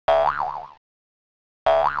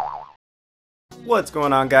What's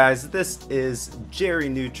going on, guys? This is Jerry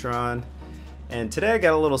Neutron, and today I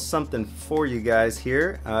got a little something for you guys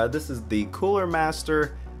here. This is the Cooler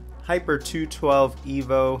Master Hyper 212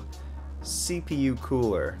 EVO CPU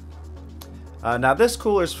cooler. Now this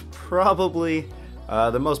cooler is probably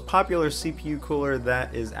the most popular CPU cooler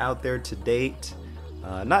that is out there to date,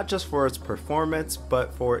 not just for its performance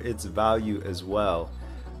but for its value as well.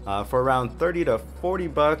 For around 30 to 40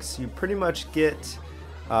 bucks, you pretty much get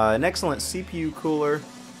an excellent CPU cooler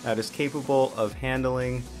that is capable of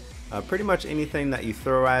handling pretty much anything that you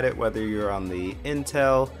throw at it, whether you're on the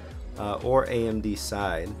Intel or AMD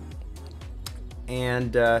side.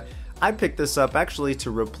 And I picked this up actually to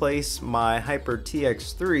replace my Hyper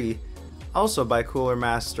TX3, also by Cooler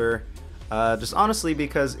Master, just honestly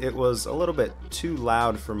because it was a little bit too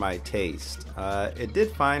loud for my taste. It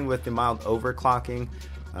did fine with the mild overclocking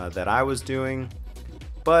that I was doing,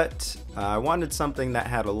 but I wanted something that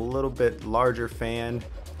had a little bit larger fan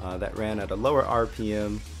that ran at a lower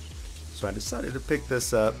RPM, so I decided to pick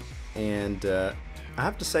this up, and I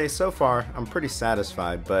have to say so far I'm pretty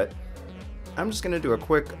satisfied. But I'm just going to do a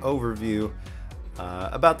quick overview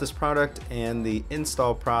about this product and the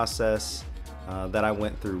install process that I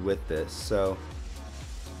went through with this. So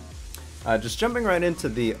just jumping right into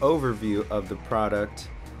the overview of the product,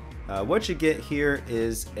 what you get here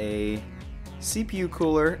is a CPU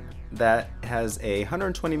cooler that has a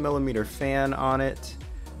 120mm fan on it.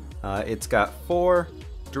 It's got 4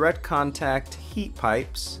 direct contact heat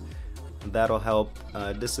pipes that'll help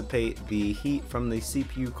dissipate the heat from the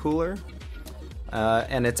CPU cooler.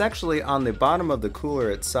 And it's actually on the bottom of the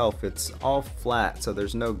cooler itself. It's all flat, so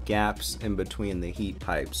there's no gaps in between the heat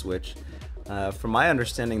pipes, which from my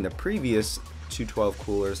understanding the previous 212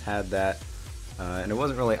 coolers had that, and it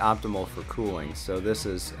wasn't really optimal for cooling, so this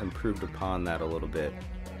has improved upon that a little bit.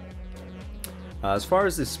 As far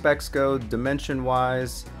as the specs go, dimension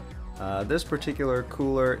wise, this particular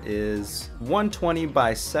cooler is 120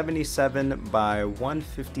 by 77 by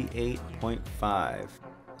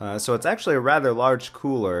 158.5. So it's actually a rather large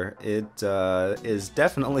cooler. It is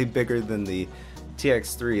definitely bigger than the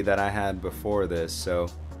TX3 that I had before this, so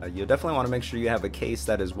you'll definitely want to make sure you have a case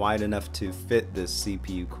that is wide enough to fit this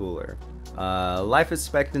CPU cooler. Life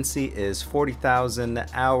expectancy is 40,000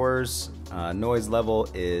 hours. Noise level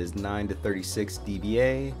is 9 to 36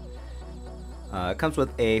 dBA. It comes with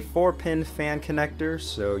a 4-pin fan connector,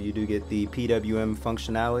 so you do get the PWM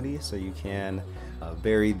functionality, so you can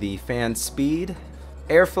vary the fan speed.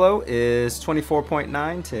 Airflow is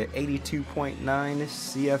 24.9 to 82.9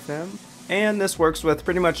 CFM, and this works with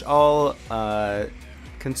pretty much all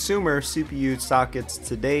consumer CPU sockets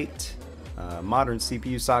to date, modern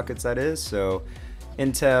CPU sockets that is, so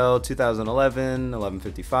Intel 2011,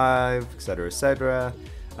 1155, etc., etc.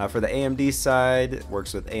 For the AMD side, it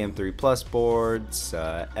works with AM3 Plus boards,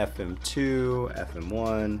 FM2,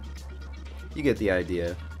 FM1, you get the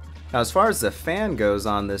idea. Now as far as the fan goes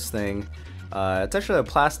on this thing, it's actually a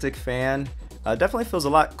plastic fan. Definitely feels a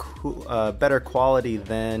lot better quality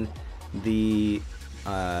than the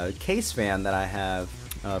case fan that I have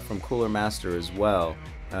from Cooler Master as well.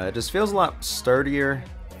 It just feels a lot sturdier.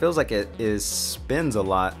 Feels like it spins a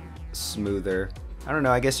lot smoother. I don't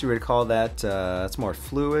know, I guess you would call that it's more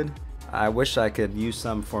fluid. I wish I could use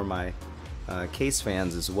some for my case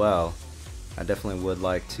fans as well. I definitely would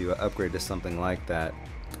like to upgrade to something like that.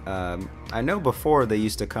 I know before they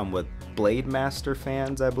used to come with Blade Master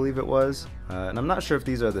fans, I believe it was, and I'm not sure if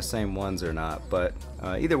these are the same ones or not, but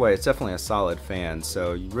either way it's definitely a solid fan,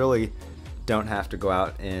 so you really don't have to go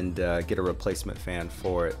out and get a replacement fan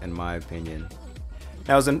for it, in my opinion.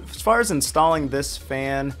 Now as far as installing this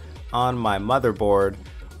fan on my motherboard,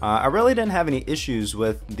 I really didn't have any issues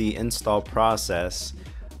with the install process.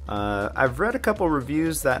 I've read a couple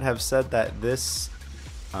reviews that have said that this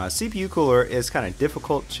CPU cooler is kind of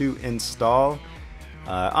difficult to install.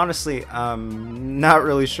 Honestly, I'm not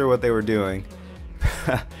really sure what they were doing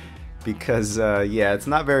because yeah, it's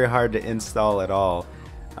not very hard to install at all.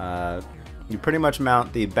 You pretty much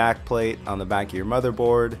mount the back plate on the back of your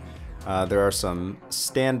motherboard. There are some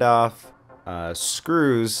standoff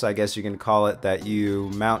screws, I guess you can call it, that you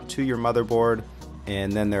mount to your motherboard,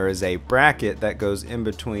 and then there is a bracket that goes in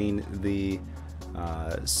between the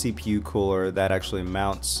CPU cooler that actually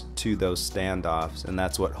mounts to those standoffs, and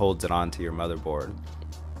that's what holds it onto your motherboard.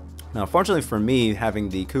 Now fortunately for me, having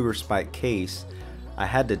the Cougar Spike case, I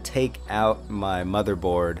had to take out my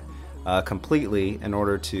motherboard completely in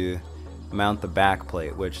order to mount the back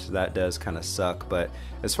plate, which that does kind of suck. But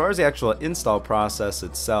as far as the actual install process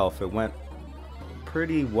itself, it went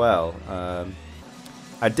pretty well.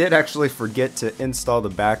 I did actually forget to install the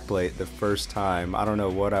backplate the first time. I don't know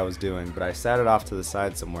what I was doing, but I sat it off to the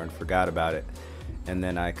side somewhere and forgot about it. And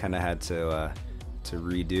then I kind of had to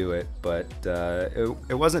redo it, but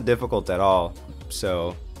it wasn't difficult at all.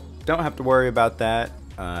 So don't have to worry about that.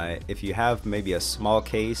 If you have maybe a small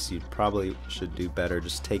case, you probably should do better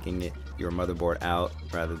just taking your motherboard out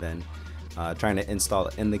rather than trying to install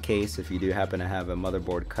it in the case if you do happen to have a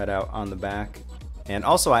motherboard cutout on the back. And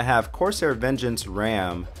also I have Corsair Vengeance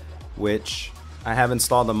RAM, which I have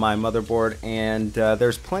installed on my motherboard, and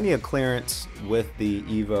there's plenty of clearance with the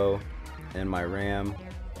EVO and my RAM.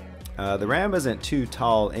 The RAM isn't too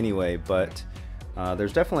tall anyway, but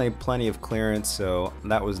there's definitely plenty of clearance, so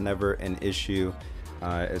that was never an issue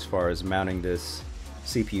as far as mounting this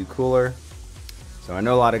CPU cooler. So I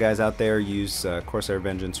know a lot of guys out there use Corsair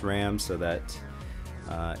Vengeance RAM, so that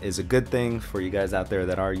is a good thing for you guys out there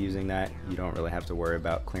that are using that. You don't really have to worry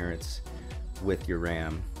about clearance with your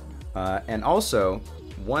RAM. And also,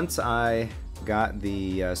 once I got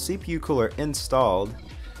the CPU cooler installed,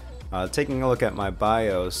 taking a look at my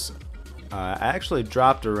BIOS, I actually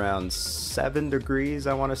dropped around 7 degrees,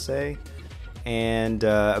 I want to say, and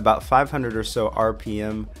about 500 or so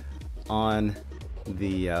RPM on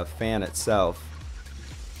the fan itself.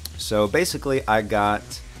 So basically I got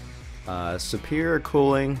superior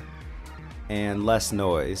cooling and less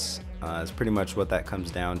noise. Is pretty much what that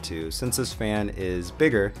comes down to. Since this fan is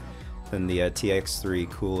bigger than the TX3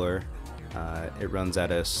 cooler, it runs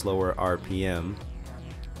at a slower RPM,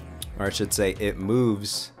 or I should say it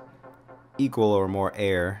moves equal or more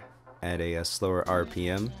air at a slower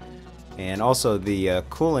RPM. And also the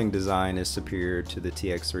cooling design is superior to the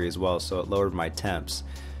TX3 as well, so it lowered my temps.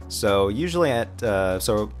 So usually at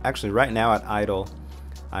so actually right now at idle,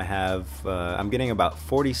 I have I'm getting about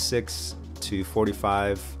 46 to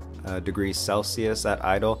 45 degrees Celsius at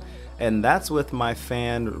idle, and that's with my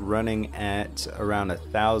fan running at around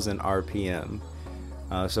 1000 RPM.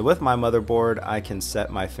 So with my motherboard, I can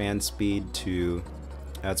set my fan speed to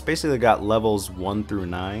it's basically got levels 1 through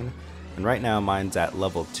 9, and right now mine's at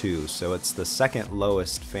level 2, so it's the second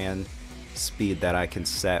lowest fan speed that I can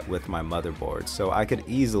set with my motherboard. So I could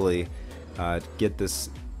easily get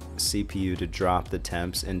this CPU to drop the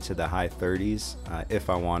temps into the high 30s if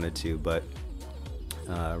I wanted to, but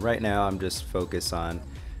right now I'm just focused on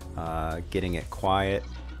getting it quiet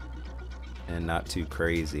and not too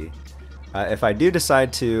crazy. If I do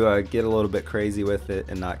decide to get a little bit crazy with it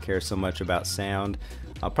and not care so much about sound,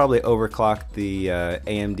 I'll probably overclock the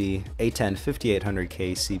AMD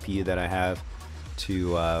A10-5800K CPU that I have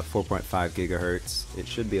to 4.5 gigahertz. It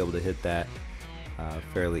should be able to hit that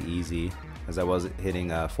fairly easy, as I was hitting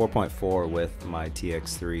 4.4 with my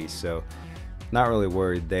TX3, so not really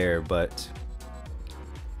worried there. But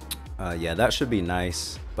yeah, that should be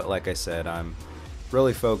nice. But like I said, I'm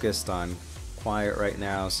really focused on quiet right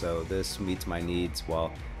now, so this meets my needs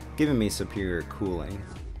while giving me superior cooling.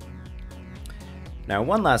 Now,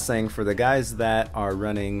 one last thing for the guys that are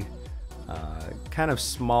running kind of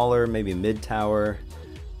smaller, maybe mid-tower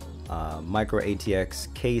micro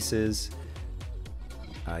ATX cases,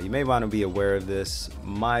 you may want to be aware of this.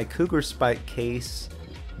 My Cougar Spike case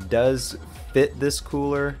does fit this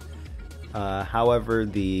cooler. However,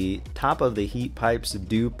 the top of the heat pipes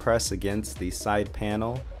do press against the side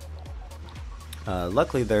panel.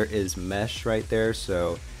 Luckily there is mesh right there,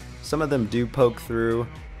 so some of them do poke through,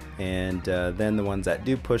 and then the ones that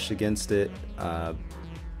do push against it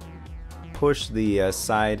push the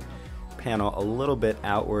side panel a little bit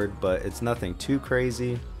outward, but it's nothing too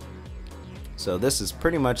crazy. So this is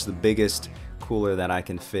pretty much the biggest cooler that I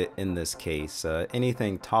can fit in this case.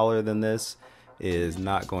 Anything taller than this is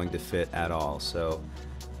not going to fit at all. So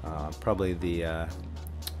probably the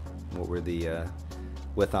what were the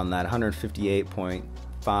width on that,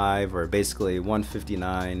 158.5 or basically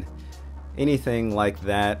 159. Anything like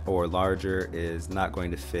that or larger is not going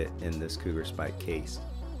to fit in this Cougar Spike case.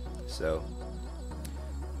 So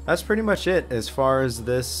that's pretty much it as far as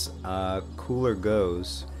this cooler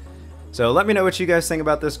goes. So let me know what you guys think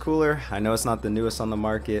about this cooler. I know it's not the newest on the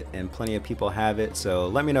market and plenty of people have it, so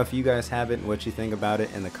let me know if you guys have it and what you think about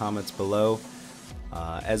it in the comments below.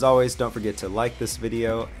 As always, don't forget to like this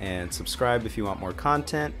video and subscribe if you want more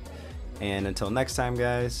content. And until next time,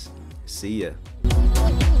 guys, see ya.